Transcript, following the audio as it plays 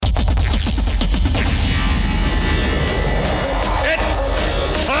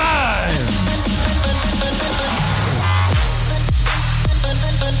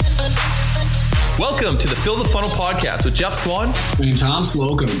the Fill the Funnel podcast with Jeff Swan and Tom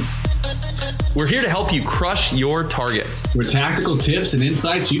Slocum. We're here to help you crush your targets with tactical tips and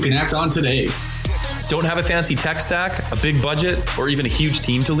insights you can act on today. Don't have a fancy tech stack, a big budget, or even a huge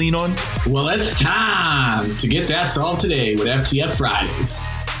team to lean on? Well, it's time to get that solved today with FTF Fridays.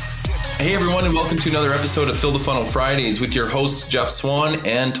 Hey everyone, and welcome to another episode of Fill the Funnel Fridays with your hosts Jeff Swan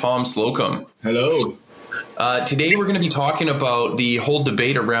and Tom Slocum. Hello. Today we're going to be talking about the whole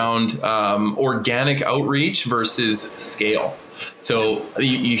debate around organic outreach versus scale. So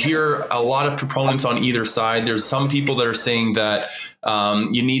you hear a lot of proponents on either side. There's some people that are saying that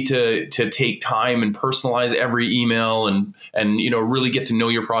you need to take time and personalize every email and really get to know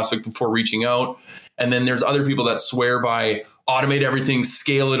your prospect before reaching out. And then there's other people that swear by automate everything,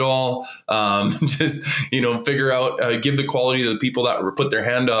 scale it all, figure out, give the quality to the people that put their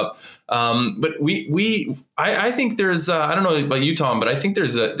hand up. But I think there's, I don't know about you, Tom, but I think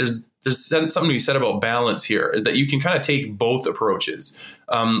there's something to be said about balance here, is that you can kind of take both approaches.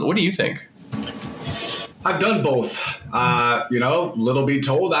 What do you think? I've done both. Little be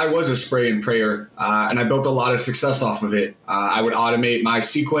told, I was a spray and prayer, and I built a lot of success off of it. I would automate my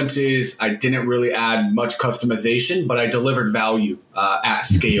sequences. I didn't really add much customization, but I delivered value at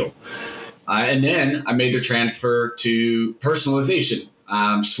scale. And then I made the transfer to personalization,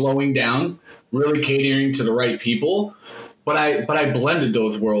 slowing down, really catering to the right people. But I blended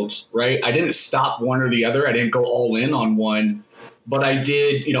those worlds, right? I didn't stop one or the other. I didn't go all in on one. But I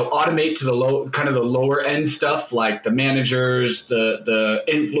did, automate to the lower end stuff, like the managers, the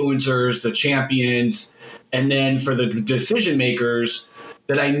influencers, the champions. And then for the decision makers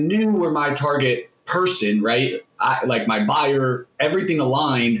that I knew were my target person, right? Like my buyer, everything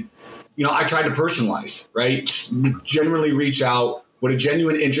aligned, I tried to personalize, right? Generally reach out with a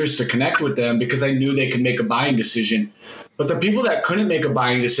genuine interest to connect with them because I knew they could make a buying decision. But the people that couldn't make a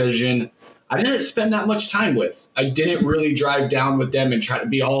buying decision, I didn't spend that much time with. I didn't really drive down with them and try to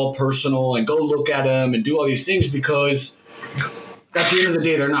be all personal and go look at them and do all these things because at the end of the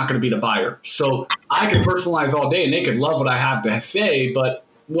day, they're not going to be the buyer. So I can personalize all day and they could love what I have to say, but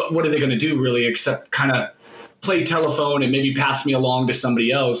what are they going to do really except kind of play telephone and maybe pass me along to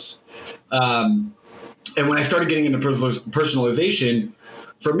somebody else? And when I started getting into personalization,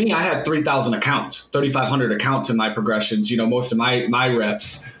 for me, I had 3,000 accounts, 3,500 accounts in my progressions, most of my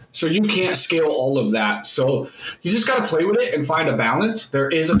reps. So you can't scale all of that. So you just got to play with it and find a balance. There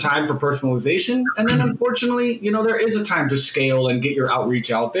is a time for personalization. And then unfortunately, there is a time to scale and get your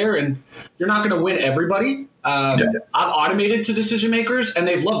outreach out there. And you're not going to win everybody. I've automated to decision makers and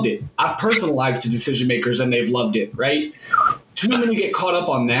they've loved it. I've personalized to decision makers and they've loved it, right? Too many get caught up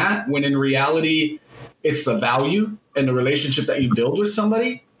on that when in reality, it's the value and the relationship that you build with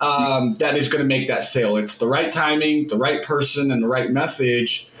somebody that is going to make that sale. It's the right timing, the right person, and the right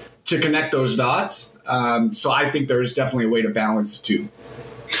message to connect those dots. So I think there is definitely a way to balance the two.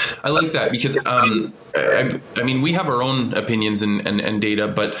 I like that because, we have our own opinions and data,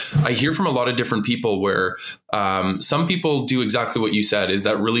 but I hear from a lot of different people where some people do exactly what you said, is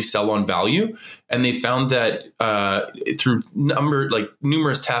that really sell on value. And they found that through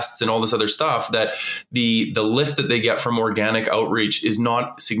numerous tests and all this other stuff, that the lift that they get from organic outreach is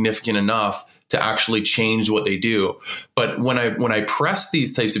not significant enough to actually change what they do. But when I press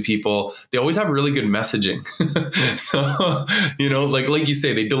these types of people, they always have really good messaging. So, like you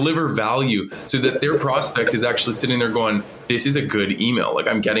say, they deliver value so that their prospect is actually sitting there going, this is a good email. Like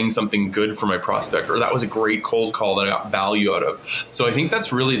I'm getting something good for my prospect, or that was a great cold call that I got value out of. So I think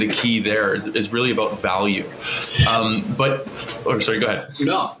that's really the key there is really about value. Sorry, go ahead.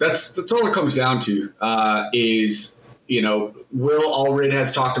 No, that's all it comes down to is, Will Allred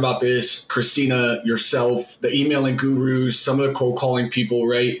has talked about this, Christina, yourself, the emailing gurus, some of the cold calling people,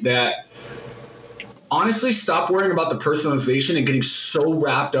 right? That honestly stop worrying about the personalization and getting so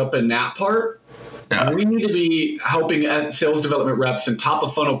wrapped up in that part. Yeah. We need to be helping sales development reps and top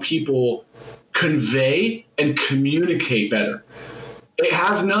of funnel people convey and communicate better. It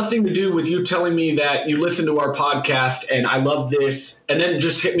has nothing to do with you telling me that you listen to our podcast and I love this, and then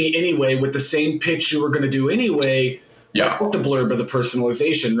just hit me anyway with the same pitch you were going to do anyway. Yeah, the blurb of the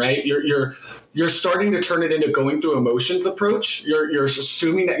personalization, right? You're starting to turn it into going through emotions approach. You're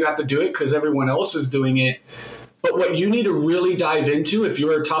assuming that you have to do it because everyone else is doing it. But what you need to really dive into if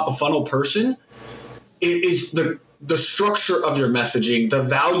you're a top of funnel person is the structure of your messaging, the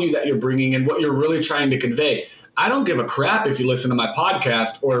value that you're bringing, and what you're really trying to convey. I don't give a crap if you listen to my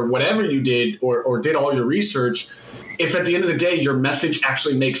podcast or whatever you did or did all your research, if at the end of the day your message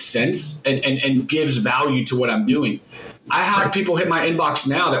actually makes sense and gives value to what I'm doing. I have people hit my inbox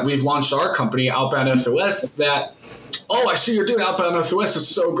now that we've launched our company, Outbound SOS, that, oh, I see you're doing Outbound SOS. It's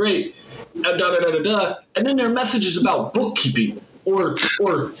so great. and then there are messages about bookkeeping or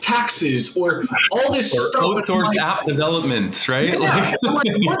taxes or all this stuff. Outsourced app development, right? Yeah, I'm like,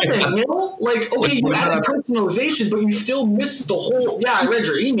 what the hell? Like, okay, you added personalization, but you still missed the whole, I read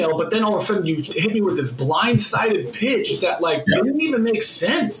your email, but then all of a sudden you hit me with this blindsided pitch that didn't even make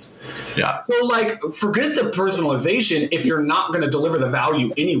sense. Yeah. So forget the personalization if you're not going to deliver the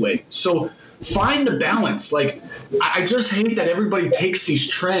value anyway. So find the balance. I just hate that everybody takes these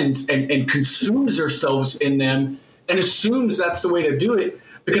trends and consumes themselves in them and assumes that's the way to do it.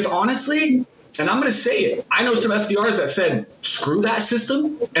 Because honestly, and I'm going to say it, I know some SDRs that said, screw that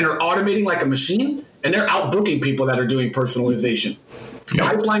system, and are automating like a machine, and they're outbooking people that are doing personalization. Yep.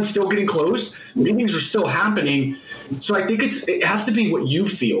 Pipeline's still getting closed. Meetings are still happening. So I think it has to be what you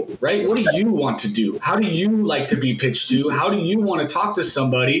feel, right? What do you want to do? How do you like to be pitched to? How do you want to talk to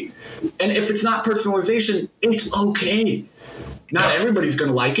somebody? And if it's not personalization, it's okay. Not everybody's going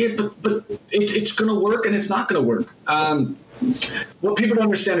to like it, but it's going to work and it's not going to work. What people don't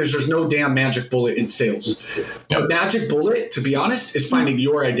understand is there's no damn magic bullet in sales. The magic bullet, to be honest, is finding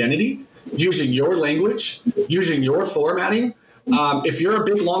your identity, using your language, using your formatting. If you're a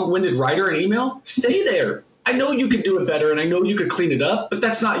big, long-winded writer in email, stay there. I know you could do it better and I know you could clean it up, but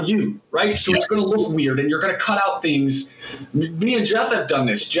that's not you, right? So it's going to look weird and you're going to cut out things. Me and Jeff have done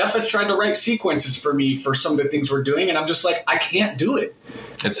this. Jeff has tried to write sequences for me for some of the things we're doing, and I'm just like, I can't do it.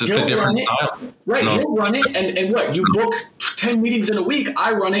 It's just a different style. Right. No. He'll run it, and what? You book 10 meetings in a week,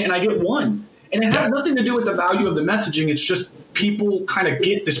 I run it, and I get one. And it has nothing to do with the value of the messaging. It's just people kind of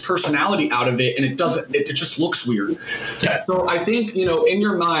get this personality out of it, and it just looks weird. Yeah. So I think, in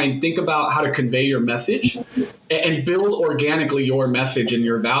your mind, think about how to convey your message and build organically your message and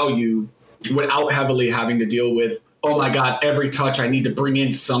your value without heavily having to deal with, oh my God, every touch I need to bring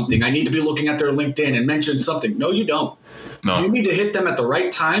in something. I need to be looking at their LinkedIn and mention something. No, you don't. No. You need to hit them at the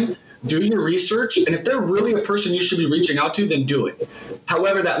right time. Do your research, and if they're really a person you should be reaching out to, then do it.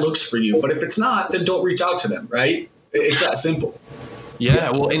 However that looks for you. But if it's not, then don't reach out to them, right? It's that simple. Yeah,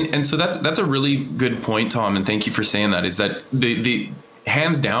 well, and so that's a really good point, Tom, and thank you for saying that, is that the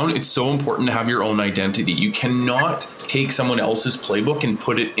hands down, it's so important to have your own identity. You cannot take someone else's playbook and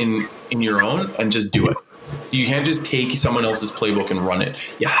put it in your own and just do it. You can't just take someone else's playbook and run it.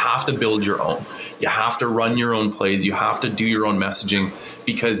 You have to build your own. You have to run your own plays. You have to do your own messaging,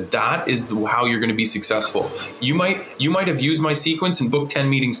 because that is how you're going to be successful. You might have used my sequence and booked 10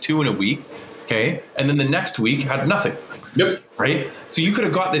 meetings 2 in a week, okay? And then the next week had nothing. Yep. Right? So you could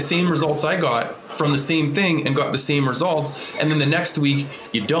have got the same results I got from the same thing and got the same results. And then the next week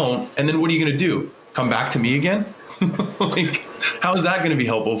you don't. And then what are you going to do? Come back to me again? How is that going to be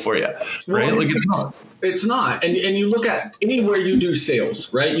helpful for you? Right? Well, it's not. And you look at anywhere you do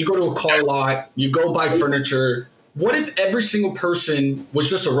sales, right? You go to a car lot, you go buy furniture. What if every single person was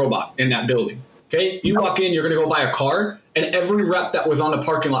just a robot in that building? Okay. You walk in, you're going to go buy a car, and every rep that was on the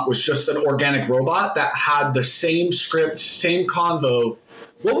parking lot was just an organic robot that had the same script, same convo.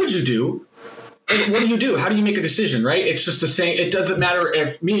 What would you do? What do you do? How do you make a decision, right? It's just the same. It doesn't matter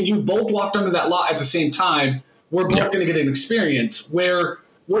if me and you both walked under that lot at the same time. We're both going to get an experience, where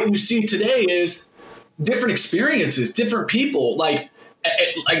what you see today is different experiences, different people. Like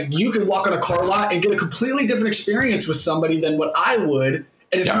you could walk on a car lot and get a completely different experience with somebody than what I would, and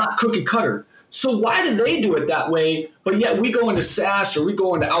it's not cookie cutter. So why do they do it that way? But yet we go into SaaS or we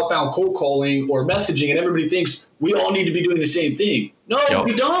go into outbound cold calling or messaging, and everybody thinks we all need to be doing the same thing. No,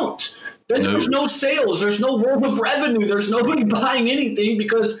 we don't. Then there's no sales. There's no world of revenue. There's nobody buying anything,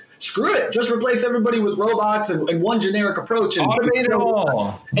 because screw it. Just replace everybody with robots and one generic approach. And automate it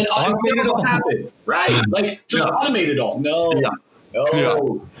all. And automate it all happen. Right. Just automate it all. No. Yeah.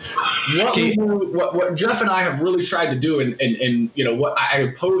 No. What Jeff and I have really tried to do, and what I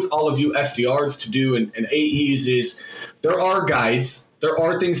oppose all of you SDRs to do and AEs, is there are guides. There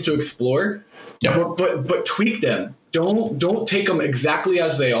are things to explore. But tweak them. Don't take them exactly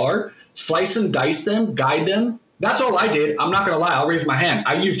as they are. Slice and dice them, guide them. That's all I did. I'm not going to lie. I'll raise my hand.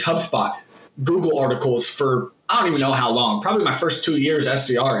 I used HubSpot, Google articles for I don't even know how long, probably my first 2 years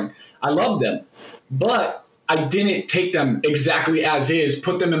SDRing. I loved them, but I didn't take them exactly as is,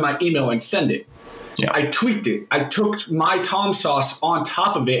 put them in my email and send it. Yeah. I tweaked it. I took my Tom sauce on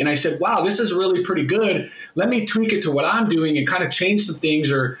top of it, and I said, wow, this is really pretty good. Let me tweak it to what I'm doing and kind of change some things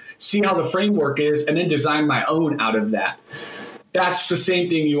or see how the framework is, and then design my own out of that. That's the same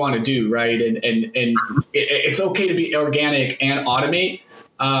thing you want to do, right? And it's okay to be organic and automate.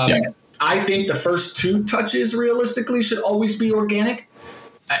 I think the first 2 touches realistically should always be organic.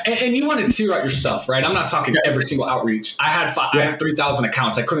 And you want to tier out your stuff, right? I'm not talking every single outreach. I have 3,000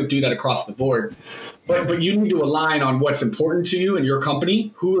 accounts. I couldn't do that across the board. But you need to align on what's important to you and your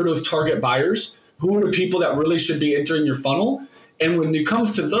company. Who are those target buyers? Who are the people that really should be entering your funnel? And when it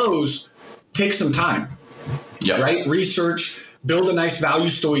comes to those, take some time, right? Research, build a nice value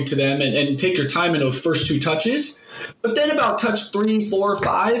story to them, and take your time in those first 2 touches. But then about touch 3, 4,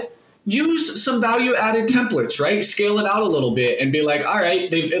 5, use some value added templates, right? Scale it out a little bit and be like, all right,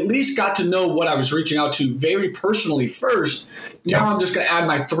 they've at least got to know what I was reaching out to very personally first. Now I'm just going to add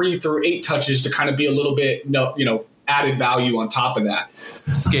my 3 through 8 touches to kind of be a little bit, added value on top of that.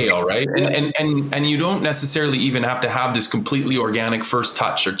 Scale, right? And you don't necessarily even have to have this completely organic first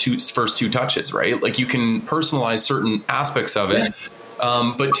touch or first 2 touches, right? Like you can personalize certain aspects of it.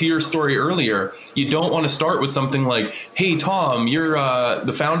 Yeah. But to your story earlier, you don't want to start with something like, hey, Tom, you're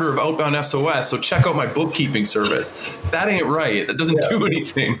the founder of Outbound SOS, so check out my bookkeeping service. That ain't right. That doesn't do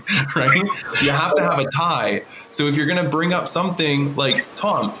anything, right? You have to have a tie. So if you're going to bring up something like,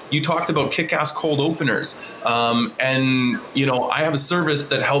 Tom, you talked about kick-ass cold openers. And, I have a service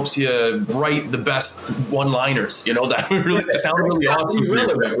that helps you write the best one-liners. That would really sound really awesome.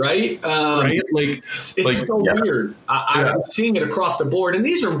 Relevant, right? Right? It's so weird. I'm seeing it across the board. And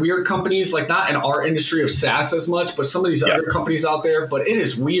these are weird companies, like not in our industry of SaaS as much, but some of these other companies out there. But it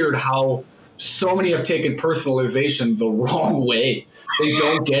is weird how so many have taken personalization the wrong way. They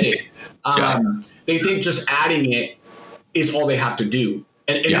don't get it. They think just adding it is all they have to do.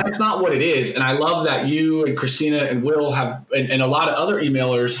 And that's not what it is. And I love that you and Christina and Will have, and a lot of other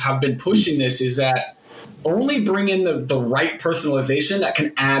emailers have been pushing this, is that only bring in the right personalization that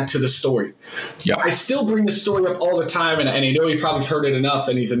can add to the story. Yeah. I still bring the story up all the time, and I know he probably heard it enough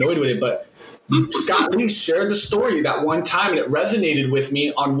and he's annoyed with it, but Scott Lee shared the story that one time and it resonated with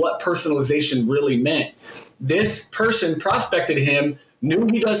me on what personalization really meant. This person prospected him, knew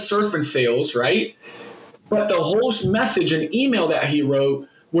he does surf and sales, right? But the whole message and email that he wrote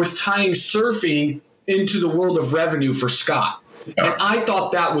was tying surfing into the world of revenue for Scott. And I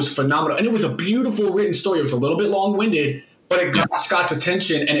thought that was phenomenal. And it was a beautiful written story. It was a little bit long-winded, but it got Scott's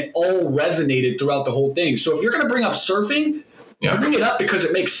attention and it all resonated throughout the whole thing. So if you're going to bring up surfing, bring it up because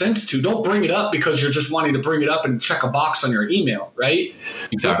it makes sense to. Don't bring it up because you're just wanting to bring it up and check a box on your email, right?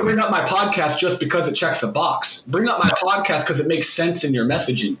 Exactly. Don't bring up my podcast just because it checks a box. Bring up my podcast because it makes sense in your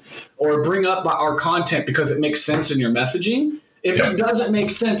messaging. Or bring up our content because it makes sense in your messaging. If it doesn't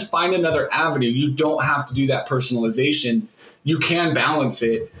make sense, find another avenue. You don't have to do that personalization. You can balance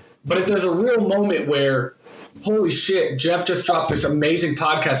it. But if there's a real moment where, holy shit, Jeff just dropped this amazing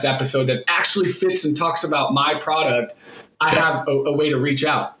podcast episode that actually fits and talks about my product, I have a way to reach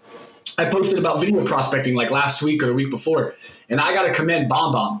out. I posted about video prospecting like last week or a week before, and I got to commend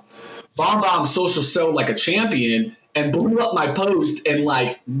BombBomb. BombBomb social sold like a champion and blew up my post and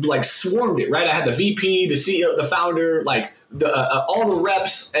like swarmed it, right? I had the VP, the CEO, the founder, like all the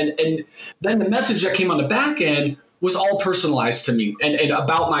reps, and then the message that came on the back end was all personalized to me and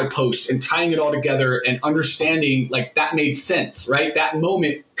about my post and tying it all together and understanding like that made sense, right? That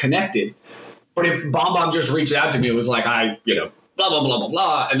moment connected. But if BombBomb just reached out to me, it was like, blah, blah, blah, blah,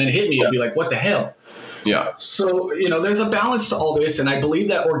 blah, and then hit me, I'd be like, what the hell? Yeah. So, there's a balance to all this. And I believe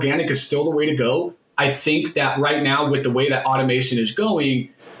that organic is still the way to go. I think that right now with the way that automation is going,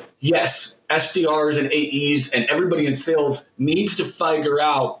 yes, SDRs and AEs and everybody in sales needs to figure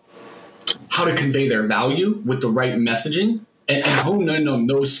out how to convey their value with the right messaging and hone in on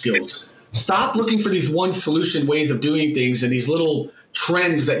those skills. Stop looking for these one solution ways of doing things and these little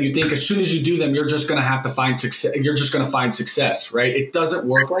trends that you think as soon as you do them, you're just going to have to find success. You're just going to find success, right? It doesn't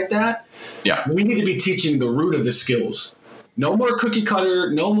work like that. Yeah. We need to be teaching the root of the skills. No more cookie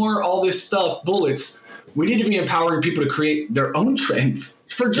cutter, no more all this stuff, bullets. We need to be empowering people to create their own trends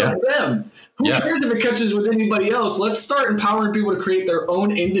for just them. Who cares if it catches with anybody else? Let's start empowering people to create their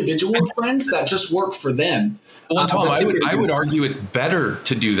own individual trends that just work for them. Well, Tom, I would argue it's better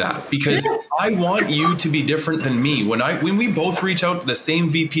to do that because I want you to be different than me. When we both reach out to the same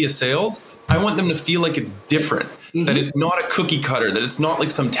VP of sales, I want them to feel like it's different, that it's not a cookie cutter, that it's not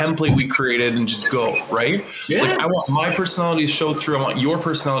like some template we created and just go, right? Yeah. Like I want my personality to show through. I want your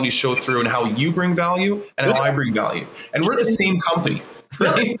personality to show through and how you bring value and how I bring value. And we're the same company.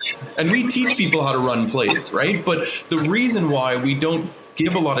 Right? And we teach people how to run plays, right? But the reason why we don't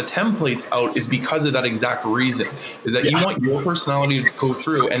give a lot of templates out is because of that exact reason, is that you want your personality to go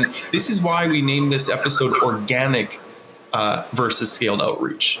through. And this is why we named this episode Organic versus Scaled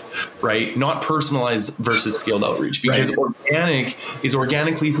Outreach, right? Not personalized versus scaled outreach, because organic is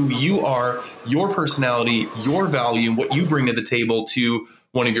organically who you are, your personality, your value, and what you bring to the table to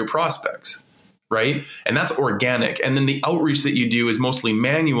one of your prospects. right? And that's organic. And then the outreach that you do is mostly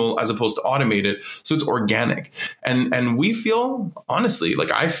manual as opposed to automated. So it's organic. And we feel, honestly,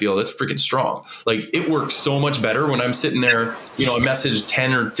 like I feel it's freaking strong. Like it works so much better when I'm sitting there, I message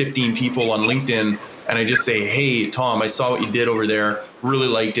 10 or 15 people on LinkedIn and I just say, hey, Tom, I saw what you did over there. Really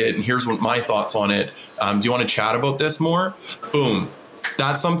liked it. And here's what my thoughts on it. Do you want to chat about this more? Boom.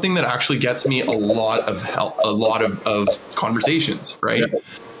 That's something that actually gets me a lot of help, a lot of conversations, right? Yeah.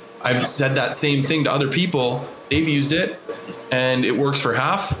 I've said that same thing to other people. They've used it and it works for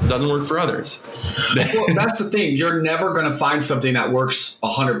half, doesn't work for others. Well, that's the thing. You're never going to find something that works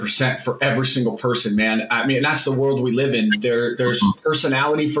 100% for every single person, man. I mean, that's the world we live in. There's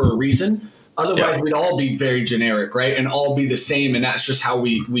personality for a reason. Otherwise, we'd all be very generic, right? And all be the same. And that's just how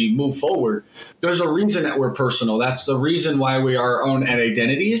we move forward. There's a reason that we're personal. That's the reason why we are our own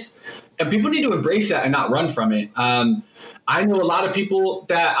identities. And people need to embrace that and not run from it. I know a lot of people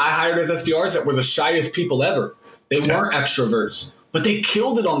that I hired as SDRs that were the shyest people ever. They weren't extroverts, but they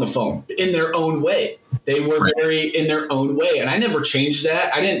killed it on the phone in their own way. They were very in their own way. And I never changed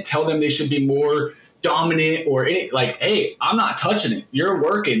that. I didn't tell them they should be more dominant or hey, I'm not touching it. You're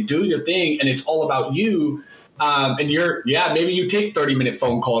working, do your thing. And it's all about you. And maybe you take 30-minute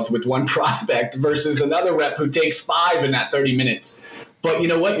phone calls with one prospect versus another rep who takes 5 in that 30 minutes. But you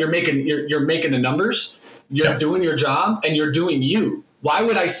know what? You're making the numbers. You're doing your job and you're doing you. Why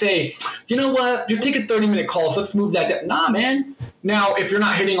would I say, you know what? You're taking 30-minute calls. Let's move that down. Nah, man. Now, if you're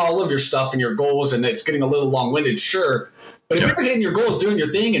not hitting all of your stuff and your goals and it's getting a little long-winded, sure. But if you're hitting your goals, doing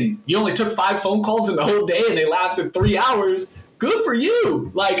your thing, and you only took 5 phone calls in the whole day and they lasted 3 hours, good for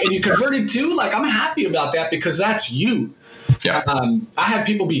you. And you converted 2, I'm happy about that because that's you. Yeah. I had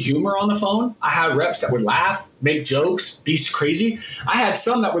people be humor on the phone. I had reps that would laugh, make jokes, be crazy. I had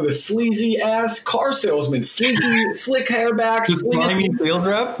some that were the sleazy ass car salesman, slick hair back. The slimy sales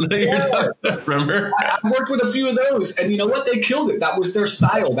rep? Remember? I worked with a few of those, and you know what? They killed it. That was their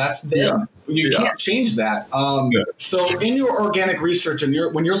style. That's them. Yeah. You can't change that. So in your organic research and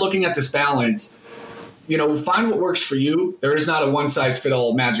when you're looking at this balance, find what works for you. There is not a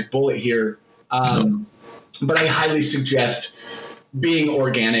one-size-fit-all magic bullet here. But I highly suggest being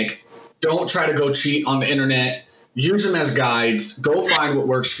organic. Don't try to go cheat on the internet. Use them as guides. Go find what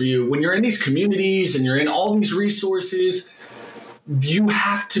works for you. When you're in these communities and you're in all these resources, you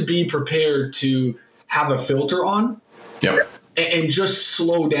have to be prepared to have a filter on. Yep. And just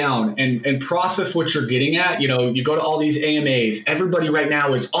slow down and process what you're getting at. You go to all these AMAs. Everybody right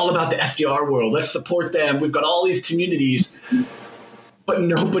now is all about the SDR world. Let's support them. We've got all these communities. But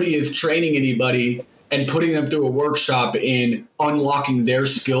nobody is training anybody and putting them through a workshop in unlocking their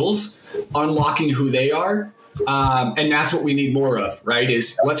skills, unlocking who they are. And that's what we need more of, right?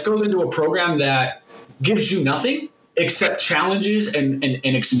 Is let's go into a program that gives you nothing except challenges and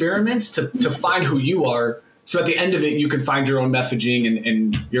experiments to find who you are. So at the end of it, you can find your own messaging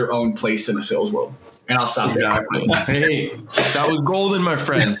and your own place in the sales world. And I'll stop exactly. Hey, that was golden, my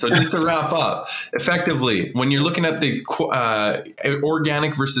friend. So just to wrap up, effectively, when you're looking at the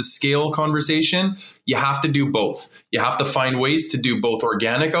organic versus scale conversation, you have to do both. You have to find ways to do both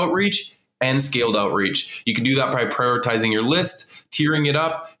organic outreach and scaled outreach. You can do that by prioritizing your list, tiering it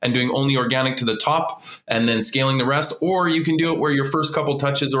up, and doing only organic to the top, and then scaling the rest. Or you can do it where your first couple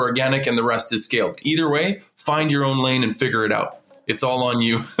touches are organic and the rest is scaled. Either way, find your own lane and figure it out. It's all on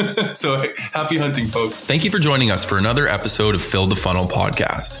you. So happy hunting, folks. Thank you for joining us for another episode of Fill the Funnel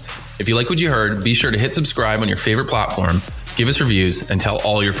podcast. If you like what you heard, be sure to hit subscribe on your favorite platform, give us reviews, and tell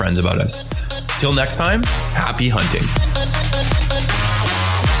all your friends about us. Till next time, happy hunting.